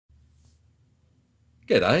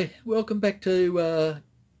G'day, welcome back to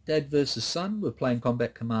Dad versus Son. We're playing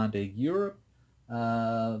Combat Commander Europe,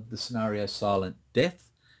 the scenario Silent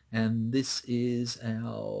Death, and this is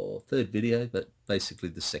our third video, but basically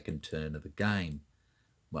the second turn of the game.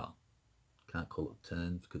 Well, can't call it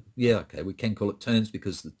turns, because, yeah, okay, we can call it turns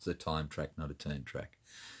because it's a time track, not a turn track.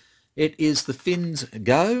 It is the Finns'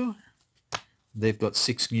 go. They've got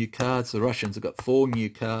 6 new cards. The Russians have got 4 new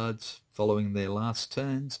cards following their last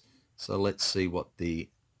turns. So let's see what the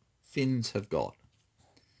Finns have got.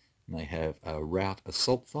 They have a rout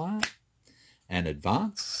assault fire, an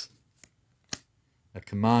advance, a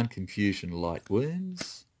command confusion light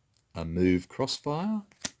wounds, a move crossfire,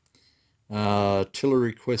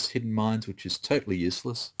 artillery quest hidden mines, which is totally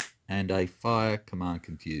useless, and a fire command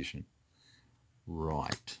confusion.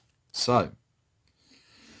 Right. So,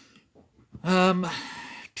 I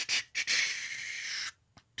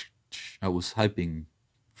was hoping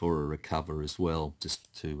for a recover as well,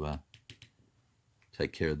 just to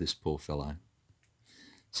take care of this poor fellow.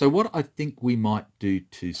 So what I think we might do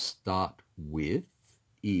to start with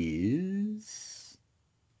is...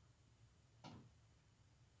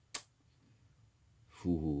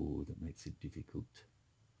 Ooh, that makes it difficult.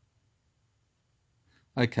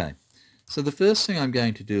 Okay, so the first thing I'm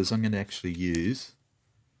going to do is I'm going to actually use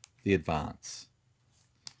the advance.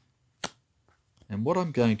 And what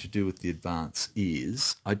I'm going to do with the advance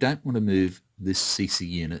is I don't want to move this CC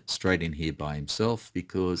unit straight in here by himself,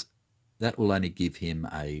 because that will only give him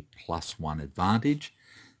a +1 advantage.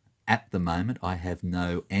 At the moment I have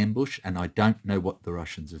no ambush and I don't know what the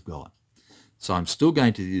Russians have got. So I'm still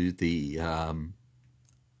going to do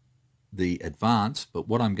the advance, but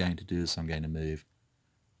what I'm going to do is I'm going to move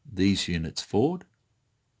these units forward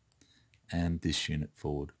and this unit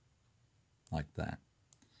forward like that.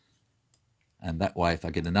 And that way, if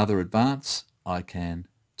I get another advance, I can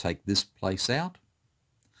take this place out.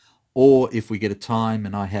 Or if we get a time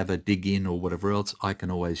and I have a dig in or whatever else, I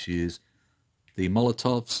can always use the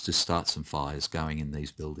Molotovs to start some fires going in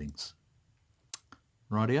these buildings.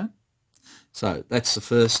 Rightio? So that's the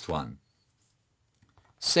first one.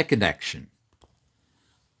 Second action.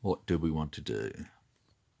 What do we want to do?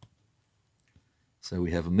 So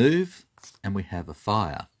we have a move and we have a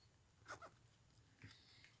fire.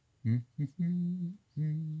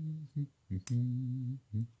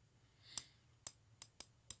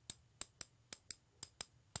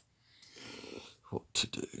 What to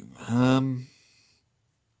do?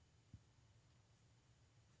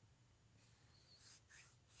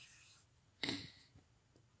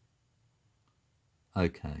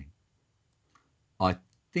 Okay. I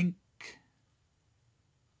think,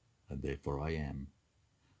 and therefore I am.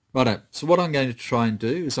 Righto, so what I'm going to try and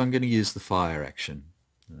do is I'm going to use the fire action.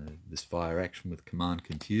 This fire action with command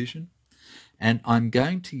confusion, and I'm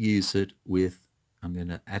going to use it with, I'm going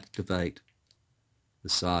to activate the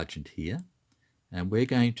sergeant here, and we're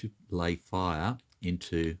going to lay fire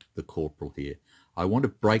into the corporal here. I want to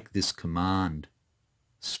break this command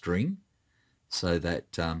string so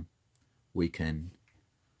that we can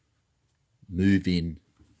move in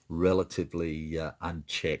relatively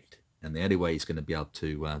unchecked, and the only way he's going to be able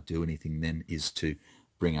to do anything then is to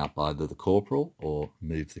bring up either the corporal or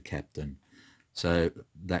move the captain. So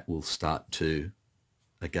that will start to,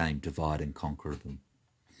 again, divide and conquer them.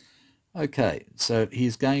 Okay, so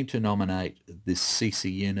he's going to nominate this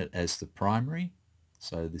CC unit as the primary.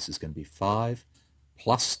 So this is going to be 5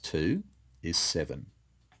 plus 2 is 7.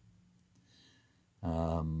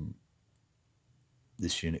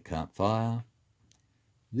 This unit can't fire.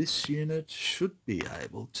 This unit should be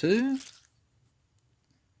able to.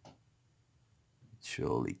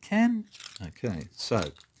 Surely can. Okay,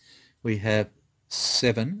 so we have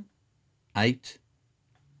 7, 8,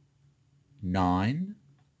 9,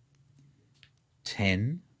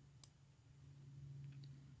 10,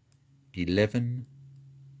 11,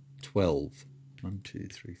 12. 1, 2,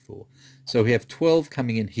 3, 4. So we have 12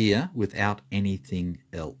 coming in here without anything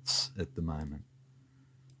else at the moment.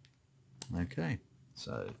 Okay,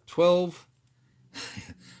 so 12,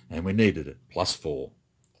 and we needed it, +4.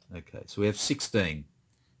 Okay, so we have 16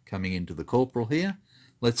 coming into the corporal here.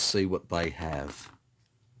 Let's see what they have.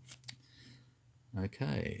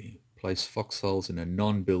 Okay, place foxholes in a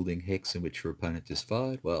non-building hex in which your opponent is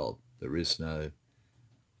fired. Well, there is no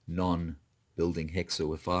non-building hex that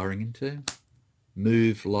we're firing into.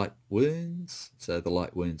 Move light wounds, so the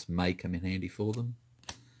light wounds may come in handy for them.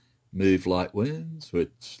 Move light wounds,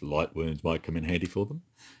 which light wounds might come in handy for them.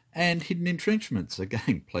 And hidden entrenchments,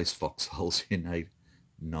 again, place foxholes in a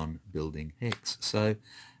non-building hex. So,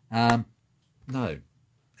 no,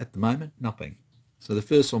 at the moment, nothing. So the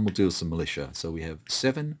first one we'll do is the militia. So we have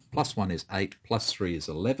 7, plus 1 is 8, plus 3 is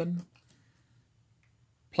 11,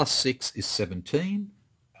 plus 6 is 17,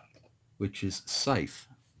 which is safe.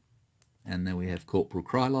 And then we have Corporal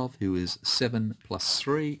Krylov, who is 7 plus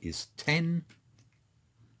 3 is 10,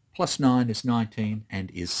 plus 9 is 19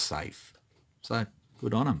 and is safe. So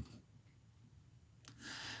good on him.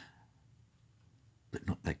 But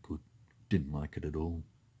not that good. Didn't like it at all.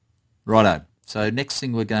 Righto. So next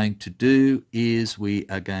thing we're going to do is we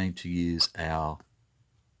are going to use our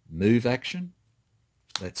move action.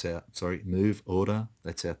 That's our, move order.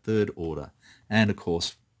 That's our third order. And of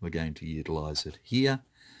course, we're going to utilize it here.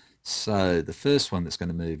 So the first one that's going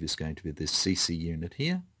to move is going to be this CC unit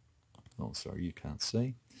here. Oh, sorry, you can't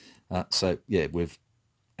see. So yeah, we've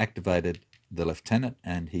activated the lieutenant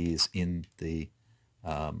and he is in the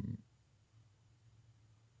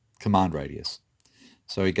command radius.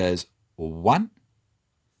 So he goes 1,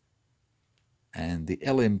 and the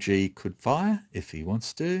LMG could fire if he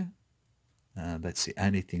wants to. That's the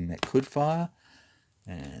only thing that could fire.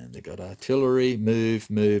 And they've got artillery,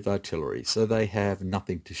 move, artillery. So they have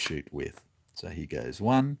nothing to shoot with. So he goes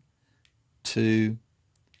 1, 2,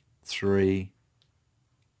 3,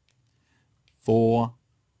 4,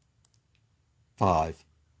 5.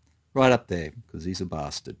 Right up there, because he's a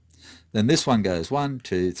bastard. Then this one goes 1,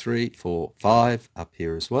 2, 3, 4, 5 up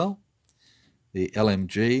here as well. The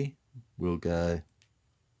LMG will go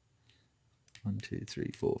 1, 2,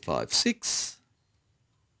 3, 4, 5, 6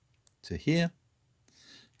 to here,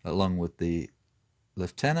 along with the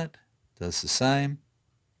lieutenant, does the same.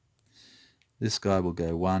 This guy will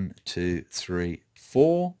go 1, 2, 3,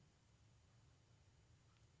 4.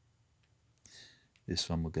 This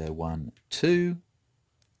one will go 1, 2.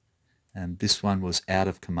 And this one was out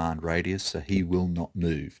of command radius, so he will not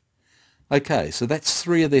move. Okay, so that's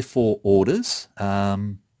 3 of their 4 orders. They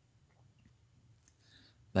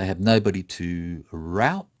have nobody to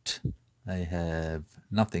route. They have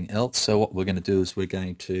nothing else. So what we're going to do is we're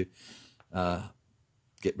going to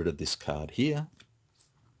get rid of this card here.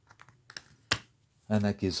 And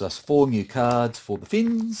that gives us 4 new cards for the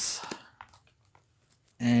Finns.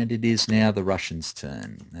 And it is now the Russians'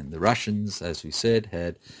 turn. And the Russians, as we said,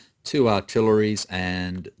 had 2 artilleries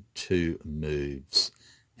and 2 moves.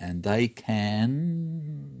 And they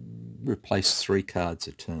can replace 3 cards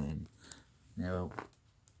a turn. Now,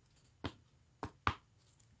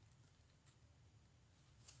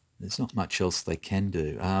 there's not much else they can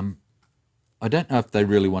do. I don't know if they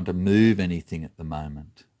really want to move anything at the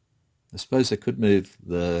moment. I suppose they could move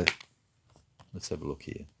the... Let's have a look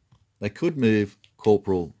here. They could move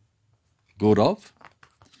Corporal Gordov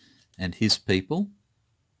and his people.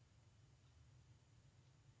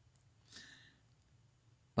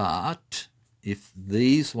 But if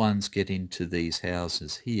these ones get into these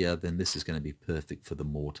houses here, then this is going to be perfect for the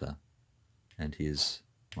mortar and his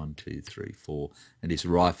 1, 2, 3, 4, and his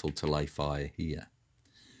rifle to lay fire here.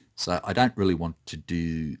 So I don't really want to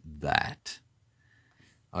do that.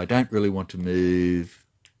 I don't really want to move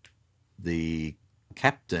the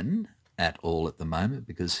captain at all at the moment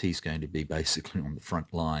because he's going to be basically on the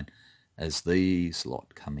front line as these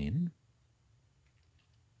lot come in.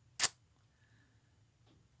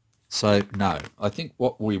 So no, I think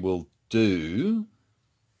what we will do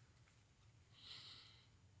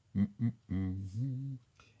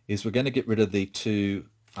is we're going to get rid of the 2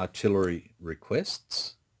 artillery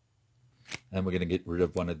requests and we're going to get rid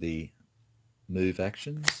of one of the move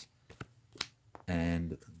actions,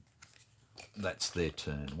 and that's their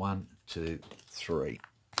turn. 1, 2, 3.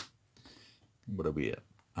 What are we at?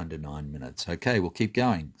 Under 9 minutes. Okay, we'll keep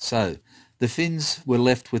going. So the Finns were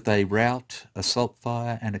left with a rout, assault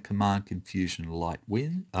fire, and a command confusion light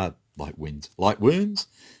wounds.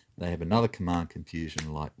 They have another command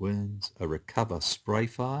confusion light wounds, a recover spray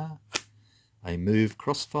fire, a move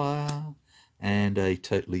crossfire, and a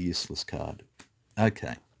totally useless card.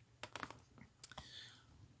 Okay.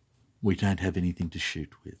 We don't have anything to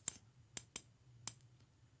shoot with.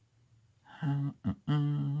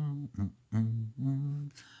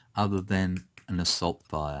 Other than an assault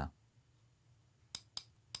fire.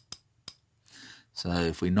 So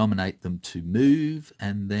if we nominate them to move,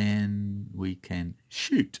 and then we can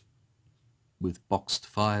shoot with boxed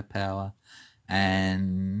firepower,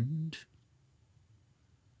 and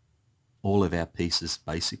all of our pieces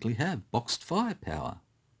basically have boxed firepower.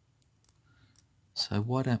 So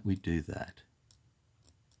why don't we do that?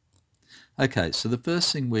 Okay, so the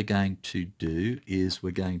first thing we're going to do is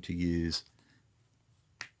we're going to use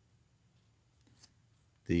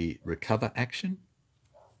the recover action,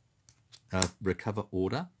 recover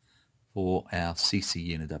order for our CC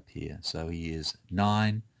unit up here. So he is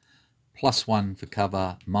 9 +1 for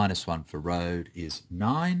cover, -1 for road is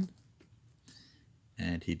 9.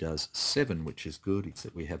 And he does 7, which is good,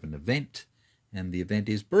 except we have an event, and the event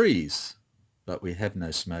is breeze. But we have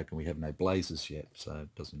no smoke and we have no blazes yet, so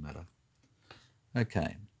it doesn't matter.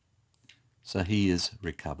 Okay, so he is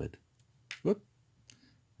recovered. Whoop.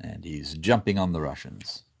 And he's jumping on the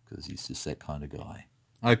Russians, because he's just that kind of guy.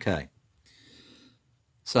 Okay,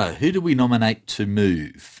 so who do we nominate to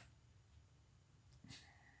move?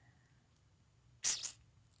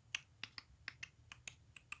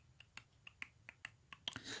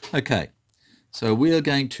 Okay, so we are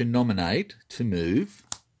going to nominate to move.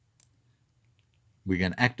 We're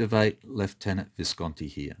going to activate Lieutenant Visconti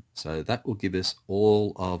here. So that will give us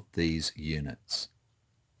all of these units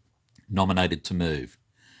nominated to move.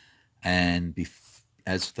 And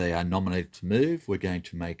as they are nominated to move, we're going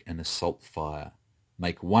to make an assault fire.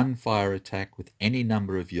 Make one fire attack with any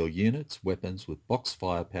number of your units, weapons with box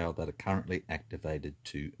firepower that are currently activated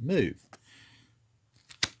to move.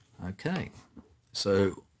 Okay,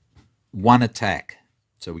 so one attack.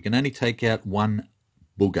 So we can only take out one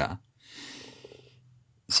booger.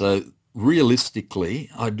 So realistically,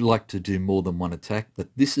 I'd like to do more than one attack, but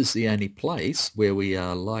this is the only place where we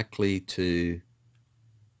are likely to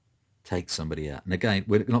take somebody out. And again,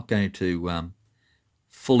 we're not going to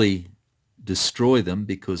fully destroy them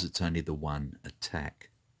because it's only the one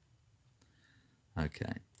attack.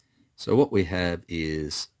 Okay, so what we have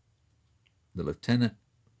is the lieutenant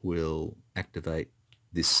will activate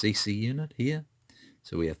this CC unit here.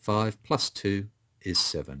 So we have 5 plus 2 is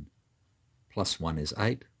 7. Plus 1 is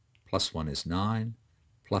 8, plus 1 is 9,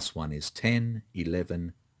 plus 1 is 10,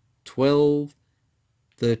 11, 12,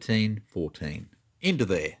 13, 14. Into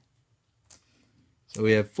there. So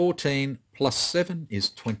we have 14 plus 7 is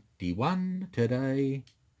 21 today.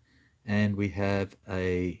 And we have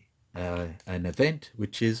an event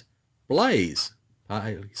which is Blaze.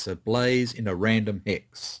 So Blaze in a random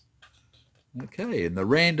hex. Okay, and the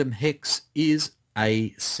random hex is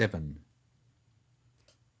A7.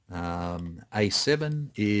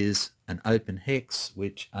 A7 is an open hex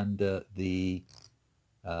which under the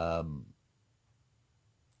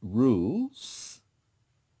rules,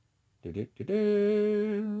 where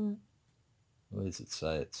does it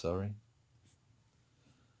say it, sorry?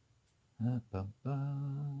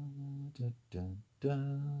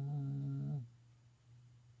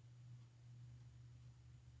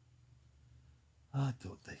 I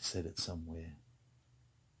thought they said it somewhere.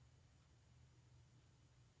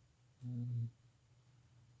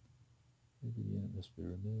 The unit must be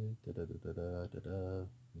removed.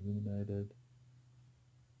 Eliminated.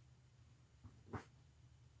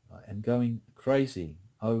 And going crazy.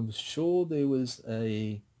 I was sure there was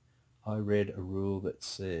I read a rule that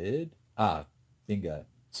said, bingo.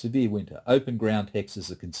 Severe winter. Open ground hexes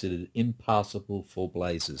are considered impassable for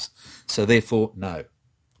blazes. So therefore, no.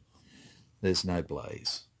 There's no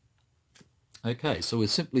blaze. Okay, so we're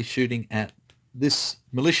simply shooting at this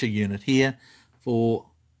militia unit here for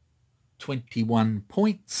 21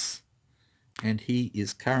 points, and he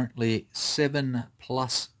is currently 7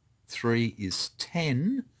 plus 3 is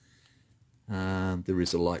 10. There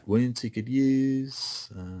is a light wounds he could use.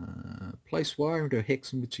 Place wire into a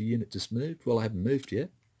hex in which a unit just moved. Well, I haven't moved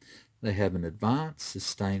yet. They have an advance,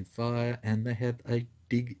 sustain fire, and they have a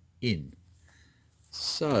dig in.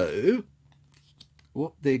 So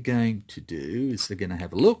what they're going to do is they're going to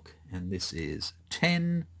have a look, and this is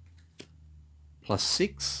 10 plus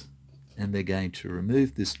 6, and they're going to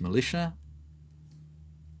remove this militia,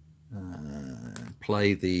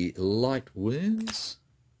 play the light wounds,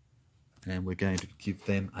 and we're going to give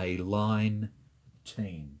them a line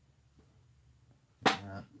team.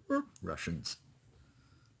 Russians.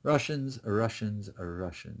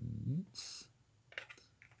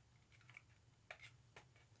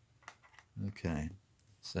 Okay,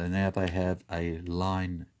 so now they have a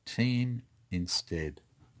line team instead.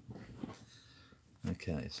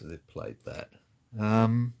 Okay, so they've played that.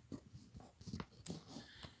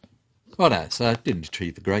 Righto, so it didn't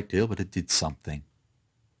achieve a great deal, but it did something.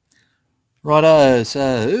 Righto,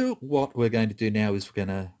 so what we're going to do now is we're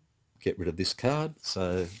going to get rid of this card.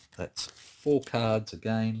 So that's 4 cards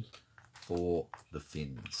again for the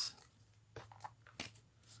Finns.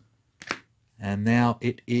 And now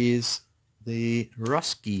it is the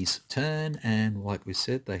Ruskies' turn, and like we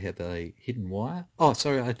said, they have a hidden wire. Oh,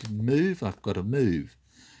 sorry, I didn't move. I've got to move.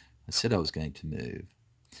 I said I was going to move.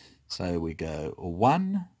 So we go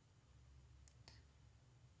 1,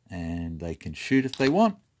 and they can shoot if they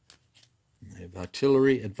want. They have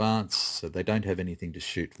artillery, advance, so they don't have anything to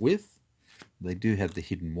shoot with. They do have the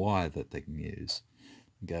hidden wire that they can use.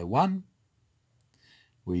 Go 1,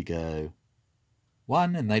 we go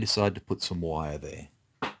 1, and they decide to put some wire there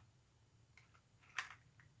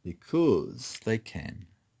because they can,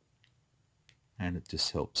 and it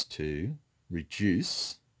just helps to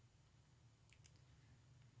reduce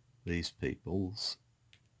these people's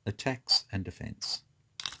attacks and defense.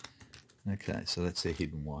 Okay, so that's their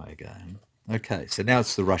hidden wire going. Okay, so now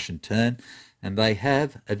it's the Russian turn, and they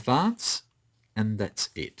have advance, and that's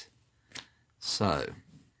it. So,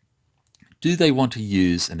 do they want to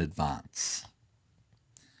use an advance?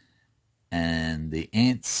 And the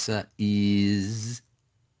answer is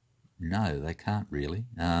no, they can't really.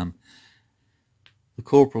 The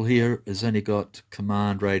corporal here has only got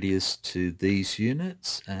command radius to these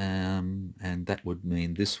units, and that would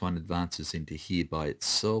mean this one advances into here by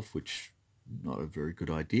itself, which is not a very good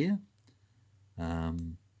idea.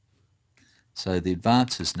 So the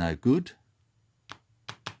advance is no good.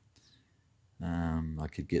 I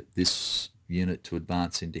could get this unit to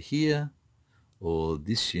advance into here, or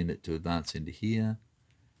this unit to advance into here.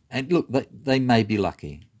 And look, they may be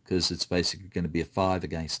lucky, because it's basically going to be a 5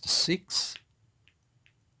 against a 6.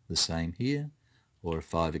 The same here, or a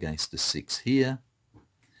 5 against a 6 here.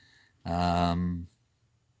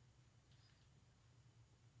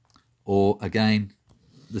 Or again,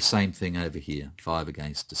 the same thing over here, 5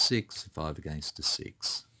 against a 6, 5 against a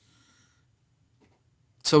 6.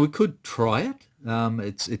 So we could try it.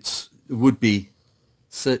 It would be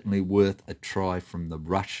certainly worth a try from the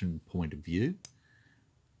Russian point of view.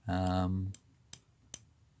 But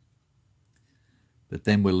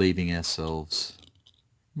then we're leaving ourselves,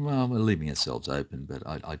 well, we're leaving ourselves open, but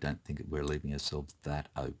I don't think we're leaving ourselves that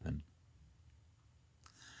open.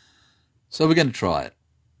 So we're going to try it.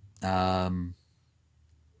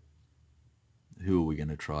 Who are we going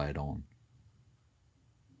to try it on?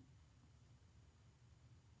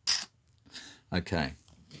 Okay,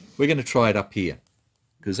 we're going to try it up here,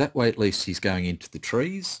 because that way at least he's going into the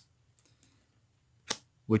trees,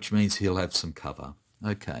 which means he'll have some cover.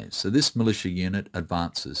 Okay, so this militia unit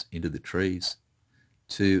advances into the trees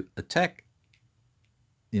to attack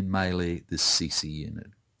in melee this CC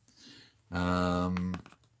unit.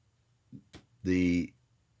 The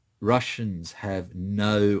Russians have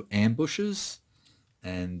no ambushes,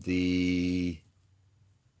 and the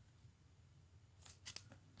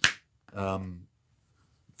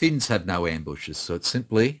Finns have no ambushes, so it's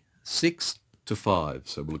simply 6 to 5.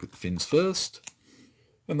 So we'll look at the Finns first,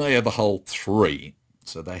 and they have a whole 3.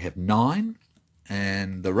 So they have 9,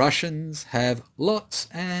 and the Russians have lots,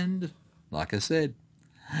 and like I said,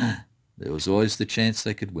 there was always the chance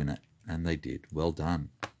they could win it, and they did. Well done.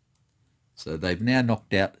 So they've now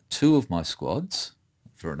knocked out 2 of my squads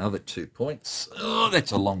for another 2 points. Oh,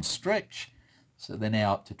 that's a long stretch. So they're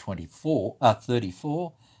now up to 34.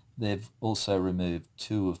 They've also removed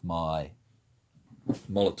 2 of my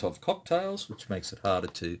Molotov cocktails, which makes it harder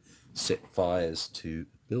to set fires to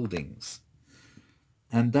buildings.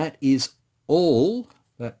 And that is all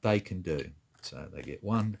that they can do. So they get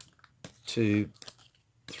 1, 2,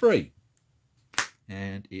 3.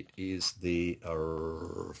 And it is the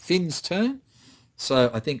Finns' turn.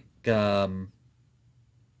 So I think,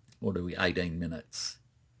 what are we, 18 minutes.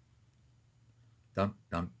 Dun,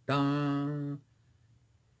 dun, dun.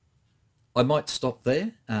 I might stop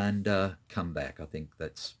there and come back. I think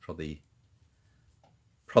that's probably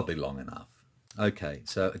long enough. Okay,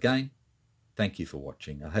 so again, thank you for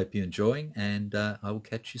watching. I hope you're enjoying, and I will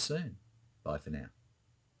catch you soon. Bye for now.